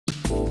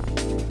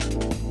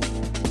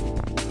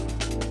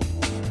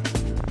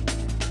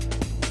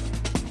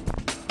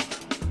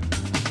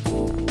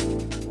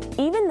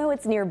though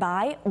it's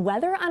nearby,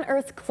 weather on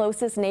Earth's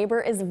closest neighbor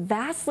is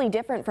vastly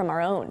different from our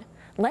own.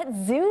 Let's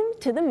zoom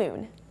to the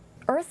moon.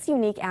 Earth's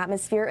unique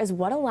atmosphere is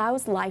what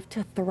allows life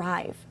to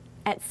thrive.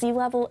 At sea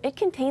level, it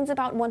contains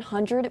about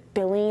 100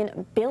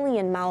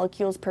 billion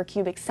molecules per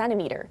cubic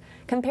centimeter,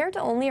 compared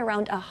to only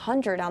around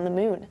 100 on the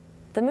moon.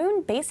 The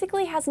moon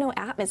basically has no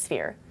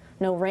atmosphere,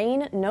 no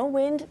rain, no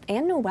wind,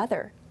 and no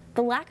weather.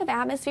 The lack of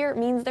atmosphere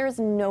means there's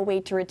no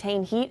way to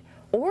retain heat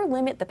or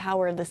limit the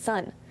power of the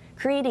sun,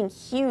 creating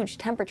huge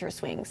temperature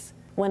swings.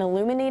 When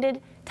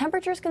illuminated,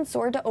 temperatures can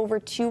soar to over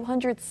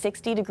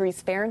 260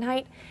 degrees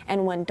Fahrenheit,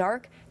 and when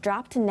dark,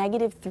 drop to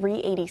negative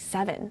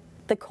 387.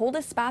 The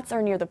coldest spots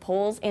are near the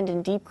poles and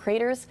in deep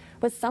craters,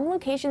 with some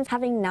locations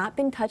having not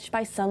been touched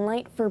by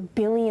sunlight for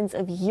billions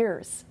of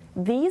years.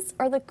 These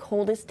are the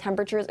coldest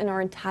temperatures in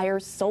our entire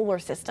solar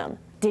system.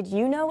 Did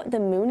you know the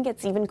moon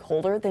gets even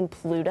colder than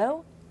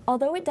Pluto?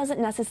 Although it doesn't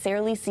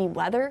necessarily see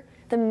weather,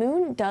 the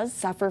moon does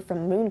suffer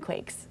from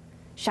moonquakes.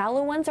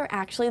 Shallow ones are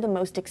actually the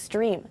most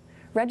extreme,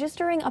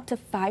 registering up to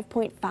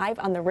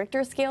 5.5 on the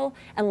Richter scale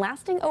and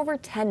lasting over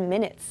 10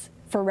 minutes.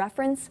 For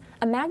reference,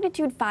 a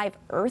magnitude 5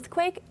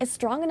 earthquake is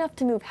strong enough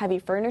to move heavy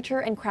furniture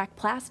and crack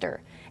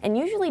plaster, and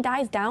usually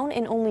dies down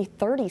in only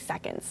 30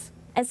 seconds.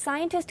 As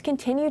scientists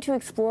continue to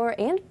explore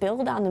and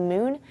build on the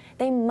moon,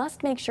 they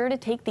must make sure to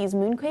take these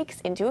moonquakes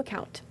into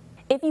account.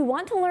 If you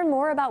want to learn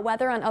more about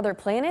weather on other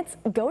planets,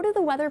 go to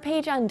the weather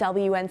page on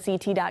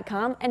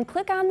WNCT.com and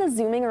click on the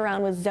Zooming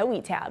Around with Zoe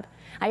tab.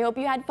 I hope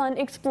you had fun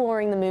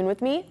exploring the moon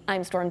with me.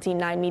 I'm Storm Team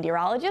 9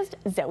 meteorologist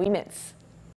Zoe Mintz.